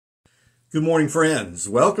Good morning, friends.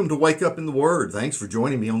 Welcome to Wake Up in the Word. Thanks for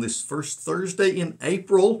joining me on this first Thursday in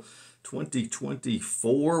April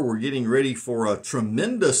 2024. We're getting ready for a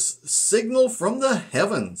tremendous signal from the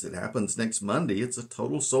heavens. It happens next Monday. It's a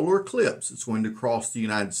total solar eclipse. It's going to cross the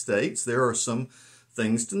United States. There are some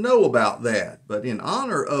things to know about that. But in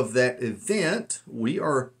honor of that event, we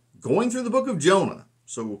are going through the book of Jonah.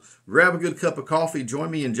 So grab a good cup of coffee.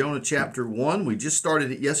 Join me in Jonah chapter 1. We just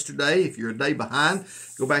started it yesterday. If you're a day behind,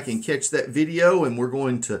 go back and catch that video, and we're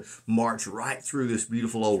going to march right through this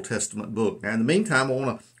beautiful Old Testament book. Now, in the meantime, I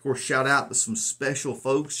want to, of course, shout out to some special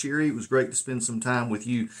folks. Sherry, it was great to spend some time with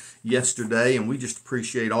you yesterday, and we just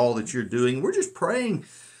appreciate all that you're doing. We're just praying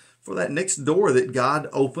for that next door that God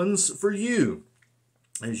opens for you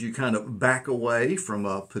as you kind of back away from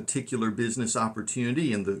a particular business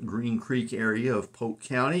opportunity in the Green Creek area of Polk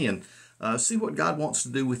County and see what God wants to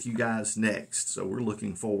do with you guys next. So we're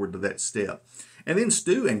looking forward to that step. And then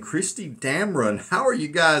Stu and Christy Damron, how are you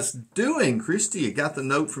guys doing? Christy, I got the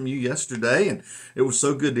note from you yesterday, and it was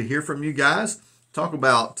so good to hear from you guys. Talk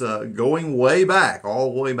about going way back,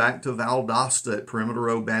 all the way back to Valdosta at Perimeter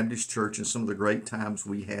Road Baptist Church and some of the great times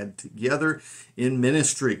we had together in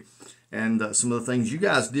ministry. And some of the things you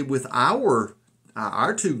guys did with our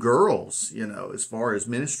two girls, you know, as far as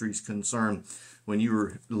ministry is concerned, when you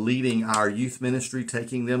were leading our youth ministry,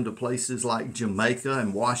 taking them to places like Jamaica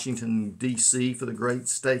and Washington, D.C. for the great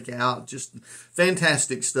stakeout. Just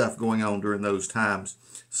fantastic stuff going on during those times.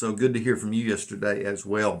 So good to hear from you yesterday as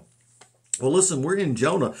well. Well, listen, we're in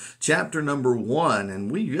Jonah chapter number 1,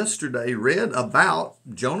 and we yesterday read about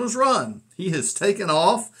Jonah's run. He has taken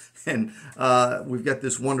off, and we've got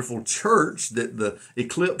this wonderful church that the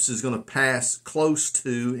eclipse is going to pass close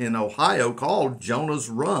to in Ohio called Jonah's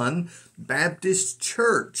Run Baptist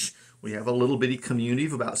Church. We have a little bitty community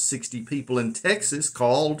of about 60 people in Texas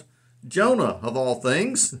called Jonah, of all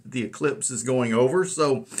things. The eclipse is going over,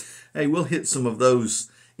 so hey, we'll hit some of those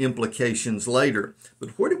implications later.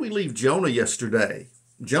 But where did we leave Jonah yesterday?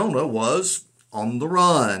 Jonah was on the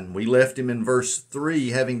run. We left him in verse 3,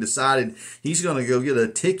 having decided he's going to go get a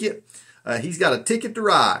ticket. He's got a ticket to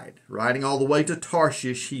ride, riding all the way to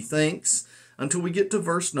Tarshish, he thinks, until we get to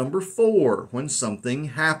verse number 4, when something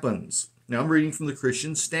happens. Now, I'm reading from the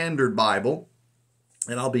Christian Standard Bible,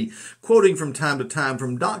 and I'll be quoting from time to time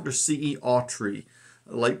from Dr. C.E. Autry,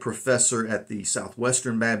 a late professor at the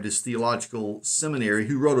Southwestern Baptist Theological Seminary,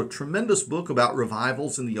 who wrote a tremendous book about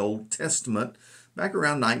revivals in the Old Testament back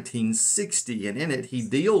around 1960. And in it, he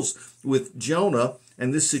deals with Jonah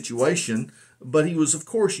and this situation, but he was, of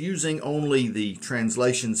course, using only the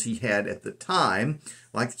translations he had at the time,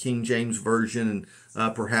 like the King James Version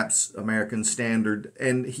and perhaps American Standard.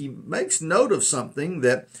 And he makes note of something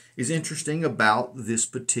that is interesting about this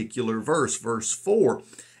particular verse, verse 4.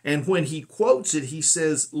 And when he quotes it, he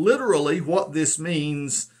says literally what this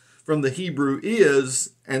means from the Hebrew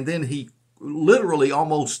is, and then he literally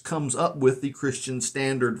almost comes up with the Christian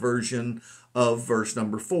Standard Version of verse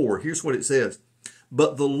number 4. Here's what it says.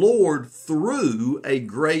 But the Lord threw a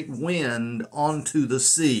great wind onto the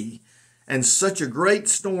sea, and such a great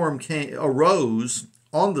storm arose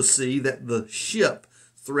on the sea that the ship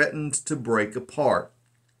threatened to break apart.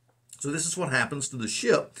 So this is what happens to the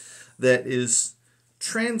ship that is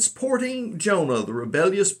transporting Jonah, the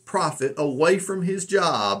rebellious prophet, away from his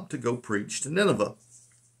job to go preach to Nineveh.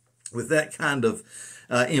 With that kind of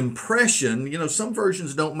impression, you know, some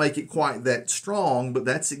versions don't make it quite that strong, but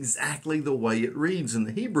that's exactly the way it reads in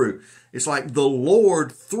the Hebrew. It's like the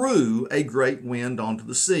Lord threw a great wind onto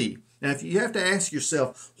the sea. Now, if you have to ask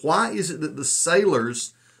yourself, why is it that the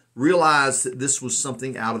sailors realized that this was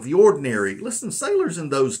something out of the ordinary? Listen, sailors in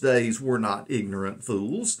those days were not ignorant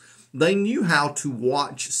fools. They knew how to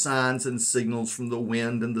watch signs and signals from the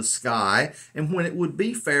wind and the sky, and when it would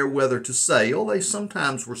be fair weather to sail, they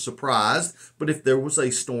sometimes were surprised, but if there was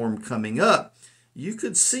a storm coming up, you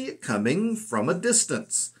could see it coming from a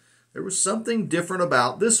distance. There was something different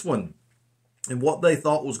about this one, and what they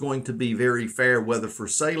thought was going to be very fair weather for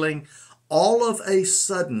sailing, all of a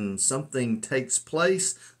sudden something takes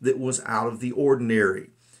place that was out of the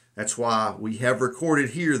ordinary. That's why we have recorded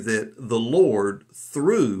here that the Lord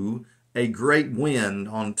threw a great wind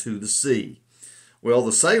onto the sea. Well,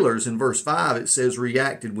 the sailors in verse 5, it says,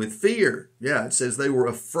 reacted with fear. Yeah, it says they were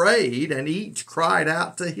afraid and each cried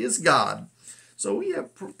out to his God. So we have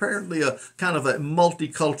apparently a kind of a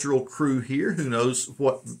multicultural crew here. Who knows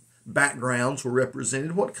what backgrounds were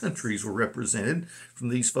represented, what countries were represented from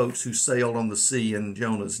these folks who sailed on the sea in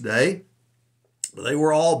Jonah's day. They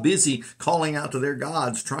were all busy calling out to their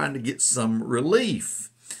gods, trying to get some relief.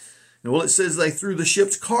 Well, it says they threw the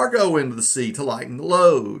ship's cargo into the sea to lighten the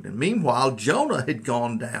load. And meanwhile, Jonah had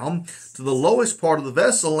gone down to the lowest part of the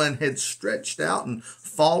vessel and had stretched out and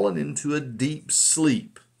fallen into a deep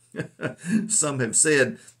sleep. Some have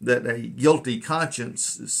said that a guilty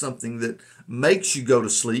conscience is something that makes you go to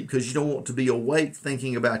sleep because you don't want to be awake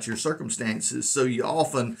thinking about your circumstances. So you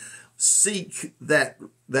often seek that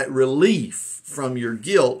relief from your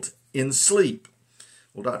guilt in sleep.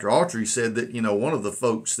 Well, Dr. Autry said that, one of the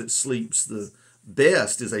folks that sleeps the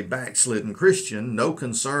best is a backslidden Christian, no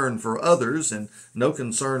concern for others and no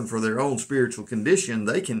concern for their own spiritual condition.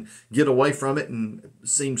 They can get away from it and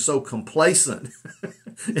seem so complacent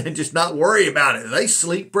and just not worry about it. They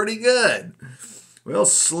sleep pretty good. Well,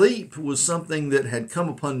 sleep was something that had come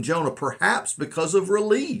upon Jonah perhaps because of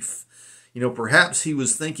relief. Perhaps he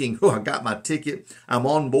was thinking, I got my ticket. I'm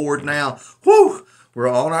on board now. Whew! We're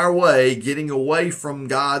on our way, getting away from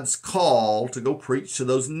God's call to go preach to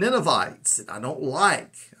those Ninevites that I don't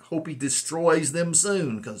like. I hope he destroys them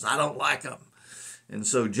soon because I don't like them. And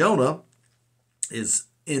so Jonah is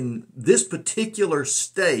in this particular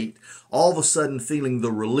state, all of a sudden feeling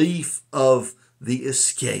the relief of the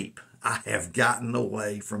escape. I have gotten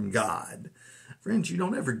away from God. Friends, you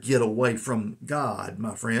don't ever get away from God,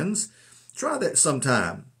 my friends. Try that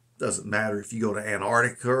sometime. Doesn't matter if you go to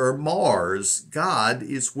Antarctica or Mars. God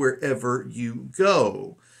is wherever you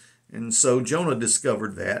go. And so Jonah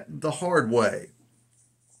discovered that the hard way.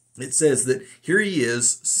 It says that here he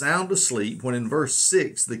is, sound asleep, when in verse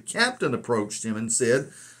 6, the captain approached him and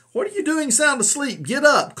said, "What are you doing sound asleep? Get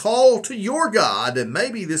up, call to your God, and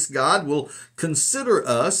maybe this God will consider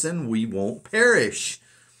us and we won't perish."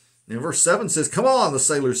 And verse 7 says, "Come on," the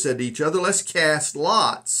sailors said to each other, "let's cast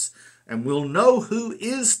lots, and we'll know who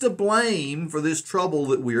is to blame for this trouble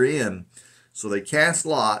that we're in." So they cast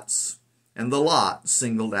lots, and the lot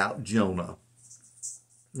singled out Jonah.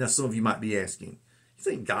 Now, some of you might be asking, you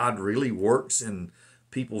think God really works in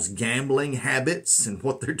people's gambling habits and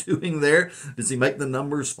what they're doing there? Does he make the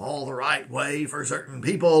numbers fall the right way for certain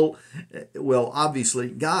people? Well, obviously,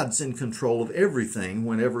 God's in control of everything.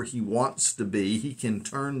 Whenever he wants to be, he can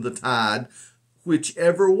turn the tide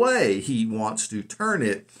whichever way he wants to turn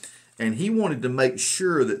it. And he wanted to make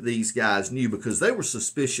sure that these guys knew, because they were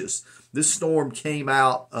suspicious. This storm came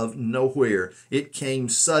out of nowhere. It came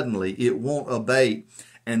suddenly. It won't abate.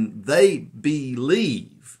 And they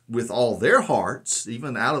believe with all their hearts,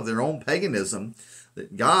 even out of their own paganism,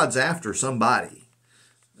 that God's after somebody.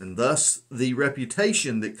 And thus the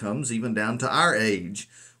reputation that comes even down to our age.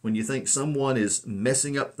 When you think someone is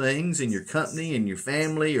messing up things in your company, in your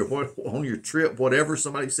family, or on your trip, whatever,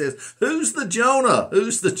 somebody says, "Who's the Jonah?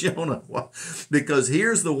 Who's the Jonah?" Well, because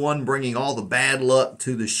here's the one bringing all the bad luck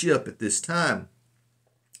to the ship at this time.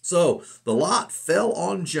 So the lot fell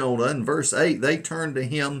on Jonah. In verse 8, they turned to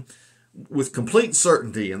him with complete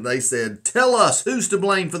certainty, and they said, "Tell us who's to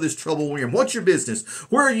blame for this trouble we're in. What's your business?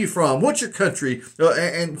 Where are you from? What's your country?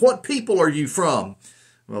 And what people are you from?"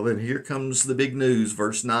 Well, then here comes the big news.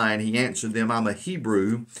 Verse 9, he answered them, "I'm a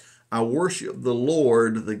Hebrew. I worship the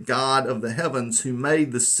Lord, the God of the heavens, who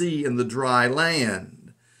made the sea and the dry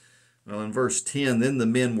land." Well, in verse 10, then the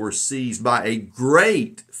men were seized by a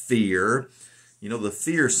great fear. The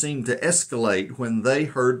fear seemed to escalate when they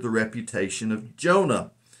heard the reputation of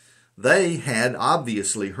Jonah. They had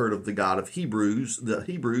obviously heard of the God of the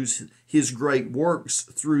Hebrews, his great works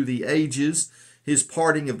through the ages, his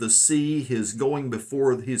parting of the sea, his going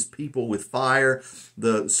before his people with fire,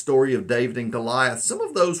 the story of David and Goliath. Some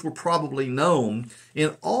of those were probably known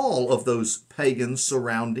in all of those pagan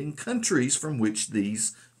surrounding countries from which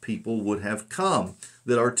these people would have come,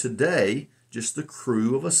 that are today just the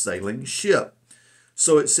crew of a sailing ship.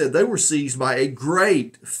 So it said they were seized by a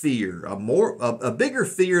great fear, a bigger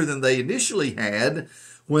fear than they initially had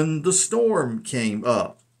when the storm came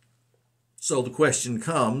up. So the question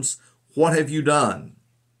comes, what have you done?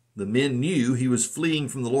 The men knew he was fleeing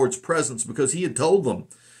from the Lord's presence because he had told them.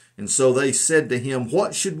 And so they said to him,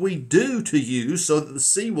 "What should we do to you so that the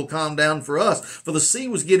sea will calm down for us?" For the sea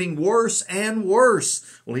was getting worse and worse.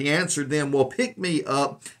 Well, he answered them, "Well, pick me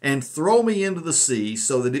up and throw me into the sea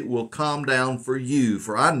so that it will calm down for you.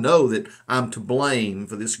 For I know that I'm to blame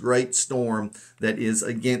for this great storm that is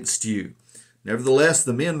against you." Nevertheless,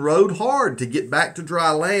 the men rowed hard to get back to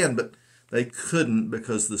dry land, but they couldn't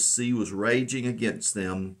because the sea was raging against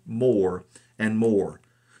them more and more.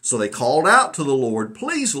 So they called out to the Lord,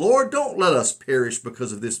 "Please, Lord, don't let us perish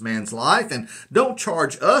because of this man's life, and don't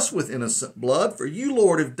charge us with innocent blood, for you,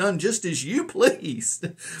 Lord, have done just as you pleased."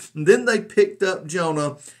 And then they picked up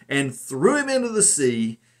Jonah and threw him into the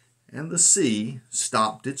sea, and the sea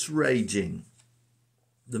stopped its raging.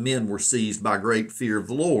 the men were seized by great fear of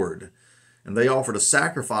the Lord, and they offered a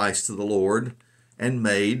sacrifice to the Lord and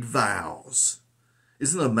made vows.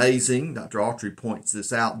 Isn't it amazing, Dr. Autry points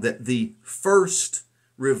this out, that the first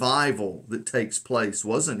revival that takes place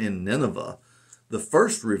wasn't in Nineveh. The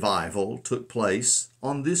first revival took place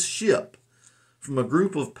on this ship from a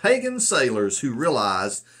group of pagan sailors who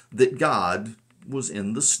realized that God was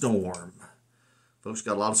in the storm. Folks,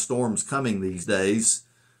 got a lot of storms coming these days.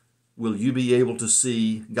 Will you be able to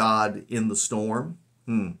see God in the storm?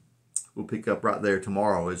 We'll pick up right there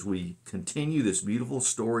tomorrow as we continue this beautiful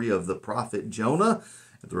story of the prophet Jonah,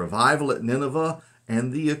 the revival at Nineveh,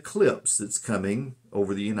 and the eclipse that's coming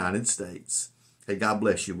over the United States. Hey, God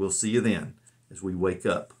bless you. We'll see you then as we wake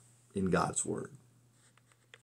up in God's Word.